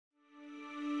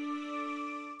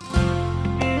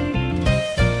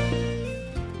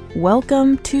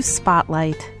Welcome to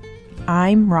Spotlight.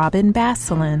 I'm Robin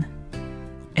Basselin.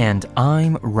 And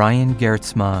I'm Ryan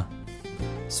Geertsma.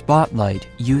 Spotlight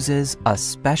uses a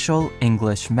special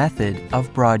English method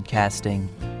of broadcasting.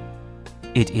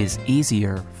 It is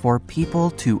easier for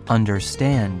people to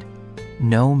understand,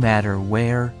 no matter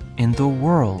where in the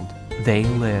world they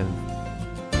live.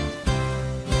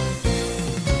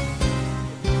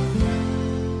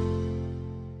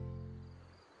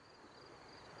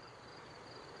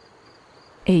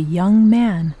 A young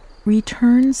man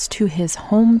returns to his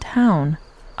hometown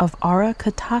of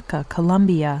Aracataca,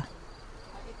 Colombia.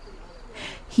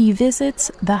 He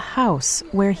visits the house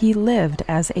where he lived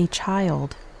as a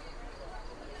child.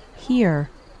 Here,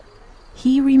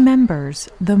 he remembers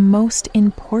the most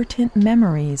important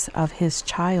memories of his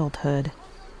childhood.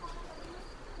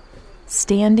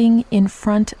 Standing in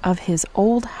front of his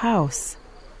old house,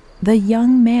 the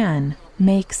young man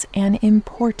makes an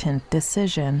important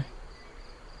decision.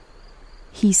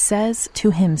 He says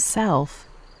to himself,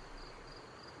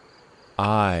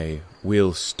 I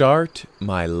will start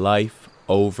my life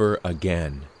over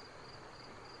again.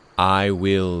 I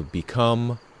will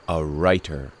become a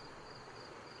writer.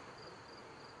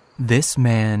 This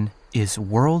man is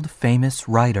world-famous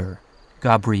writer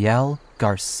Gabriel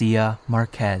Garcia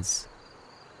Marquez.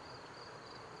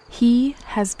 He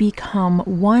has become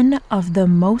one of the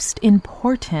most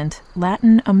important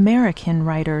Latin American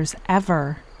writers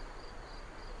ever.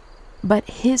 But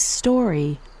his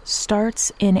story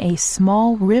starts in a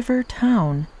small river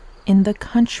town in the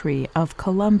country of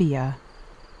Colombia.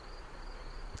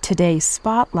 Today's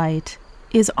spotlight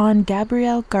is on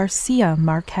Gabriel Garcia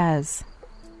Marquez.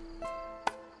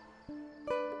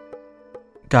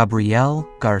 Gabriel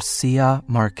Garcia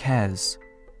Marquez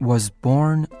was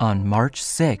born on March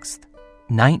 6,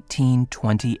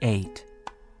 1928.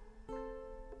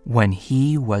 When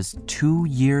he was 2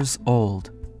 years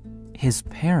old, his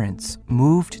parents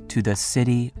moved to the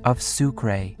city of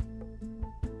Sucre.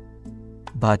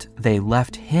 But they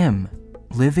left him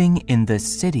living in the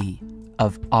city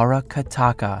of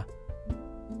Aracataca.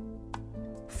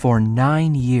 For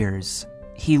 9 years,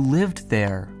 he lived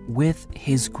there with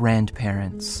his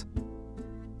grandparents.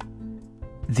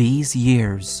 These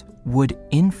years would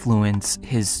influence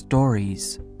his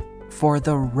stories for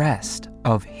the rest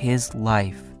of his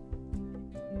life.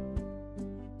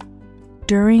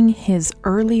 During his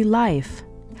early life,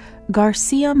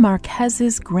 Garcia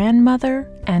Marquez's grandmother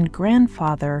and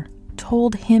grandfather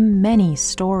told him many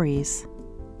stories.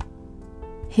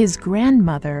 His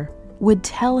grandmother would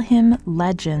tell him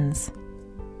legends,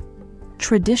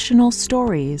 traditional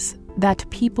stories that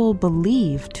people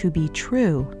believe to be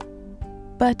true,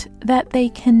 but that they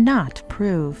cannot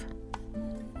prove.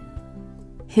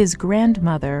 His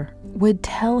grandmother would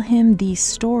tell him these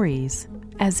stories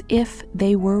as if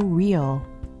they were real.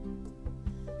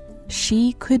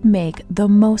 She could make the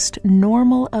most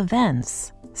normal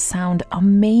events sound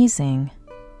amazing.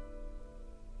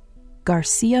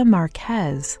 Garcia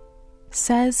Marquez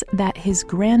says that his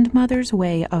grandmother's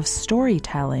way of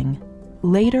storytelling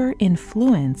later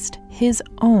influenced his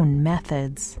own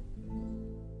methods.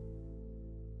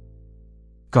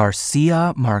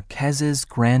 Garcia Marquez's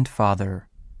grandfather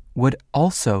would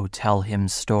also tell him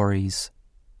stories.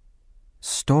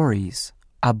 Stories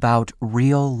about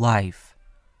real life.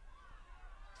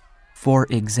 For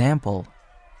example,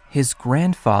 his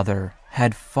grandfather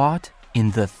had fought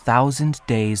in the 1,000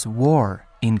 Days War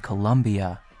in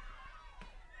Colombia,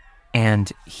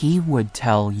 and he would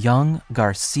tell young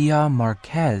Garcia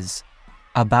Marquez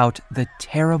about the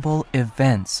terrible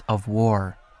events of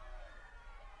war.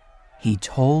 He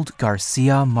told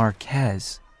Garcia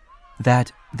Marquez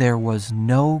that there was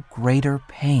no greater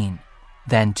pain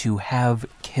than to have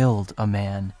killed a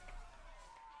man.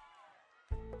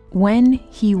 When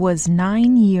he was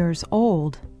 9 years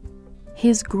old,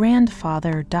 his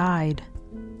grandfather died.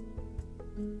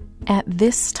 At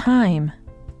this time,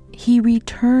 he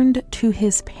returned to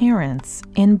his parents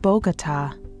in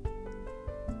Bogota.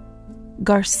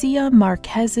 Garcia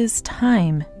Marquez's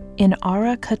time in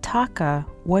Aracataca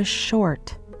was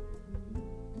short,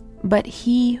 but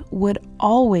he would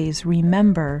always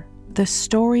remember the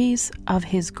stories of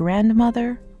his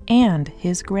grandmother and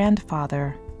his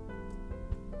grandfather.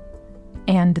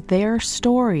 And their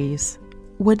stories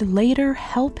would later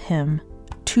help him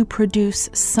to produce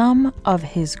some of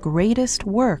his greatest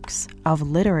works of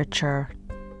literature.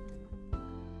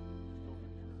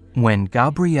 When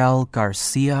Gabriel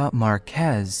Garcia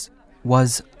Marquez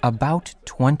was about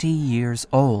 20 years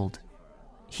old,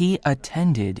 he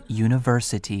attended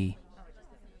university.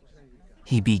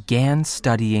 He began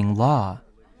studying law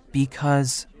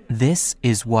because this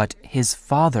is what his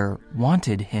father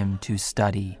wanted him to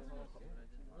study.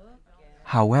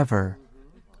 However,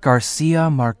 Garcia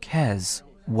Marquez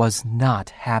was not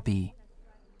happy.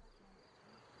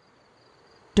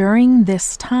 During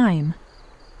this time,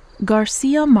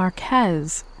 Garcia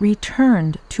Marquez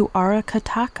returned to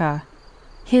Aracataca,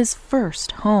 his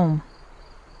first home.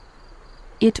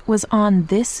 It was on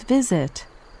this visit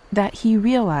that he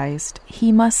realized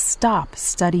he must stop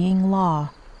studying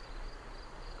law.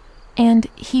 And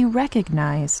he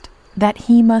recognized that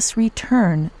he must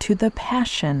return to the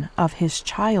passion of his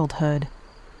childhood,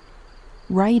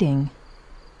 writing.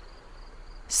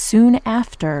 Soon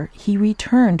after he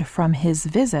returned from his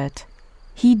visit,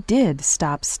 he did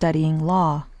stop studying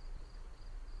law.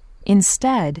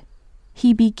 Instead,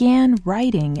 he began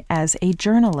writing as a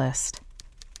journalist.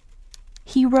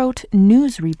 He wrote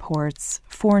news reports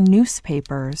for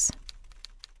newspapers.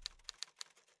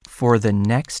 For the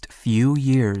next few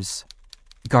years,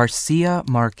 Garcia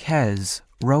Marquez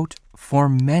wrote for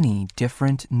many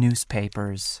different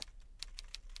newspapers.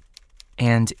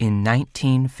 And in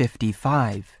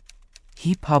 1955,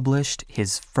 he published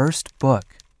his first book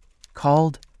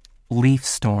called Leaf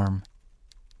Storm.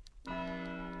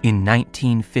 In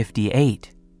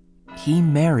 1958, he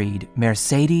married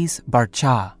Mercedes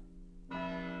Barcha,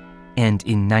 and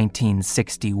in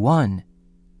 1961,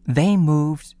 they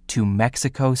moved to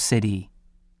Mexico City.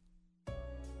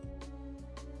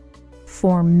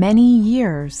 For many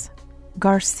years,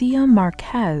 Garcia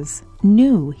Marquez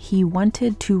knew he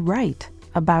wanted to write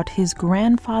about his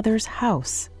grandfather's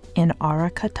house in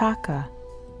Aracataca.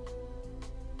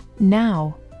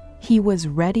 Now, he was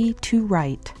ready to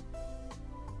write.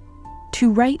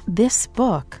 To write this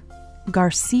book,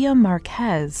 Garcia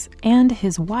Marquez and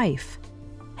his wife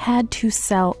had to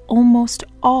sell almost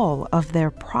all of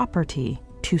their property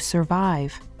to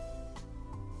survive.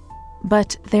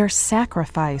 But their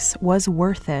sacrifice was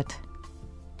worth it.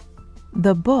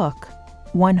 The book,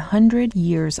 100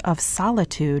 Years of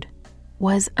Solitude,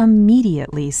 was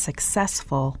immediately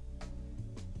successful.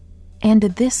 And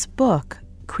this book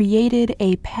created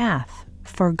a path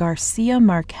for Garcia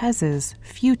Marquez's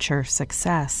future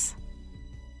success.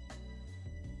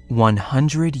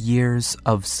 100 Years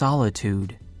of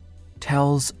Solitude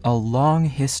tells a long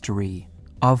history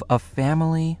of a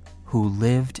family who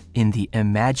lived in the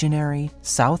imaginary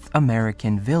South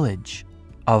American village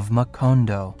of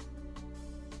Macondo.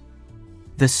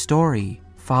 The story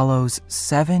follows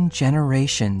 7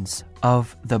 generations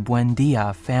of the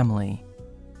Buendia family.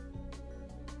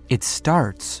 It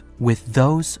starts with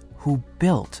those who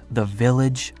built the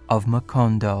village of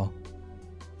Macondo.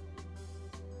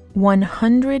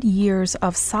 100 Years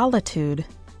of Solitude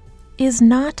is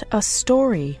not a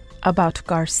story about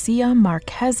Garcia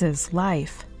Marquez's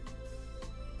life,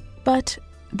 but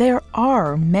there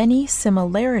are many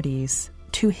similarities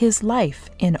to his life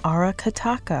in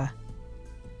Aracataca.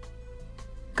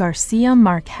 Garcia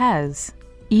Marquez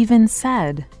even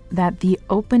said that the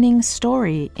opening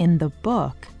story in the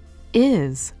book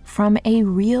is from a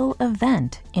real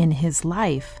event in his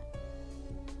life,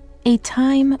 a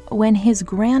time when his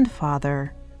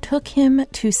grandfather took him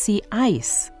to see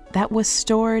ice that was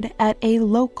stored at a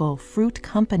local fruit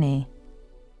company.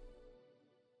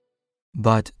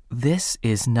 But this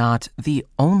is not the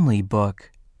only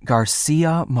book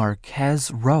Garcia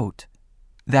Marquez wrote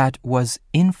that was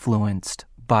influenced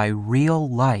by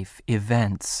real-life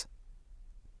events.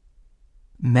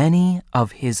 Many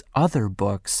of his other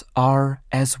books are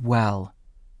as well,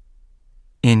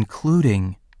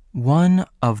 including one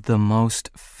of the most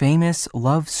famous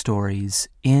love stories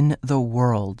in the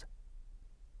world,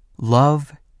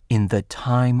 Love in the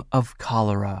Time of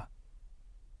Cholera.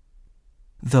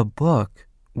 The book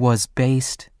was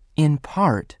based in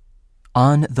part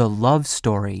on the love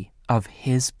story of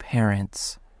his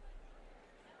parents.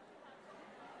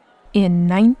 In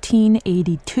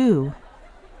 1982,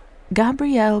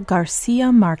 Gabriel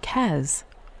Garcia Marquez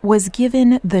was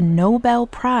given the Nobel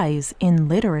Prize in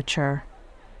Literature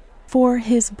for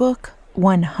his book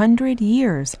 100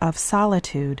 Years of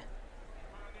Solitude.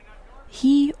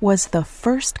 He was the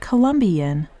first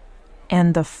Colombian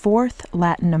and the 4th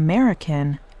Latin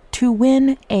American to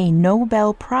win a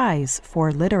Nobel Prize for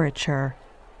Literature.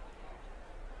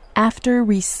 After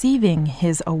receiving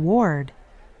his award,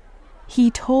 he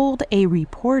told a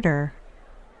reporter,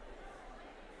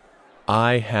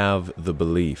 I have the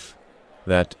belief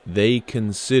that they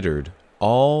considered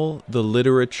all the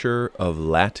literature of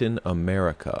Latin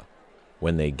America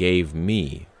when they gave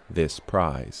me this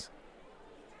prize.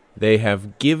 They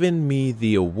have given me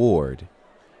the award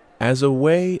as a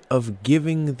way of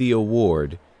giving the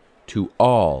award to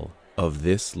all of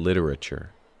this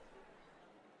literature.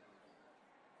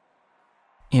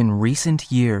 In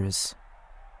recent years,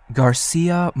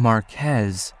 Garcia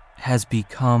Marquez has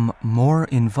become more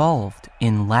involved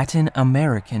in Latin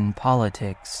American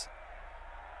politics.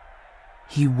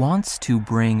 He wants to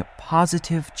bring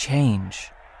positive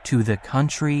change to the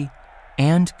country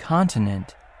and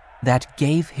continent that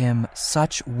gave him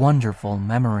such wonderful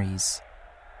memories.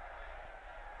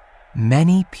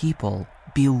 Many people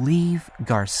believe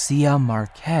Garcia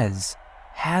Marquez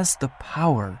has the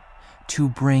power to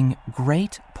bring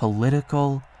great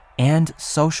political and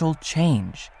social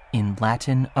change in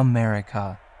Latin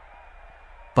America.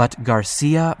 But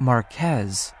Garcia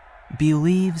Marquez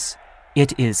believes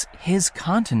it is his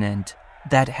continent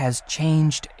that has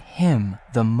changed him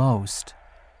the most.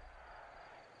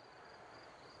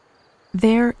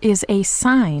 There is a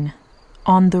sign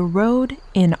on the road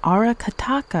in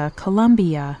Aracataca,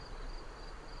 Colombia.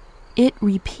 It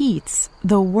repeats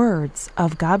the words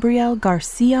of Gabriel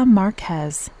Garcia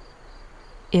Marquez.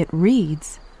 It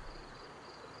reads,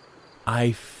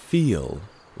 I feel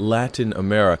Latin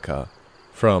America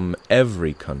from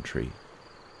every country,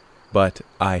 but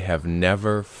I have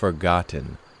never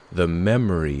forgotten the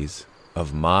memories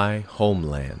of my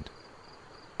homeland,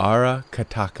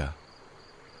 Aracataca.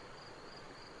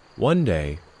 One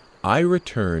day, I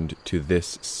returned to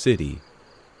this city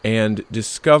and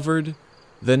discovered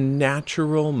the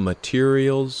natural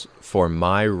materials for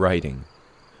my writing,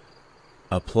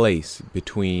 a place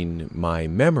between my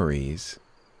memories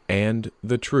and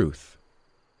the truth.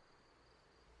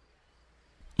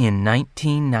 In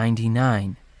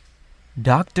 1999,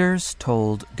 doctors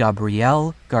told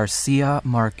Gabriel Garcia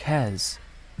Marquez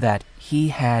that he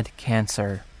had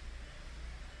cancer.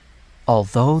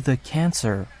 Although the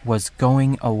cancer was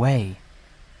going away,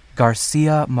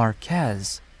 Garcia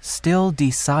Marquez still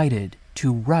decided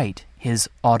to write his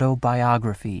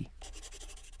autobiography.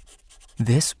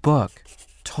 This book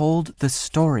told the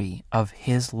story of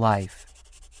his life.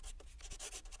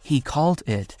 He called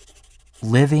it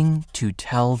Living to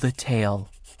Tell the Tale.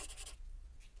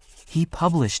 He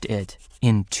published it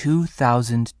in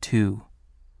 2002.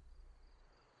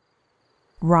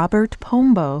 Robert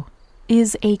Pombo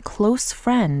is a close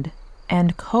friend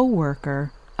and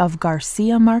co-worker of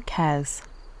Garcia Marquez.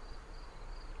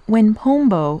 When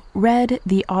Pombo read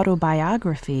the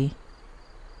autobiography,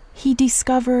 he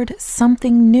discovered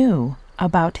something new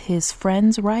about his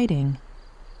friend's writing.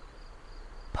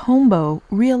 Pombo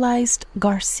realized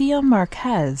Garcia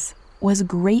Marquez was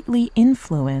greatly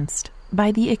influenced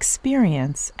by the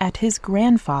experience at his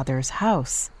grandfather's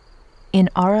house in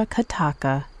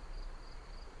Aracataca.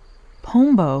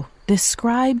 Pombo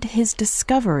described his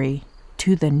discovery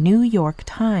to the New York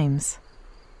Times.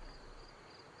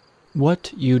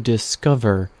 What you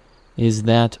discover is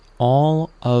that all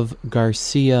of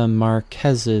Garcia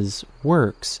Marquez's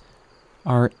works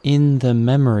are in the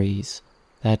memories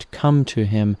that come to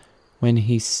him when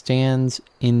he stands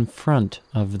in front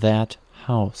of that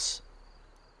house.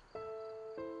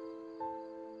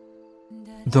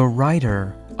 The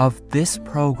writer of this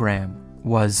program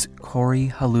was Corey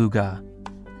Haluga.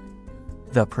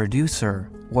 The producer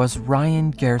was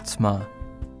Ryan Geertsma.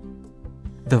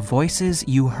 The voices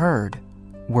you heard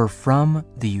were from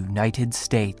the United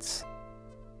States.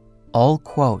 All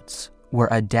quotes were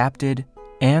adapted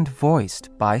and voiced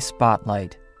by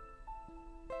Spotlight.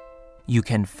 You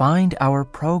can find our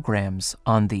programs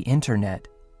on the internet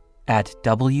at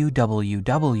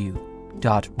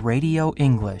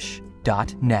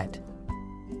www.radioenglish.net.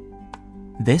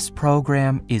 This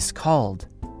program is called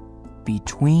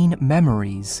Between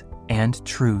Memories and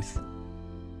Truth.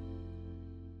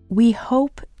 We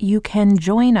hope you can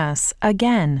join us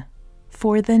again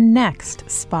for the next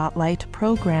Spotlight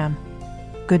program.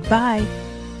 Goodbye.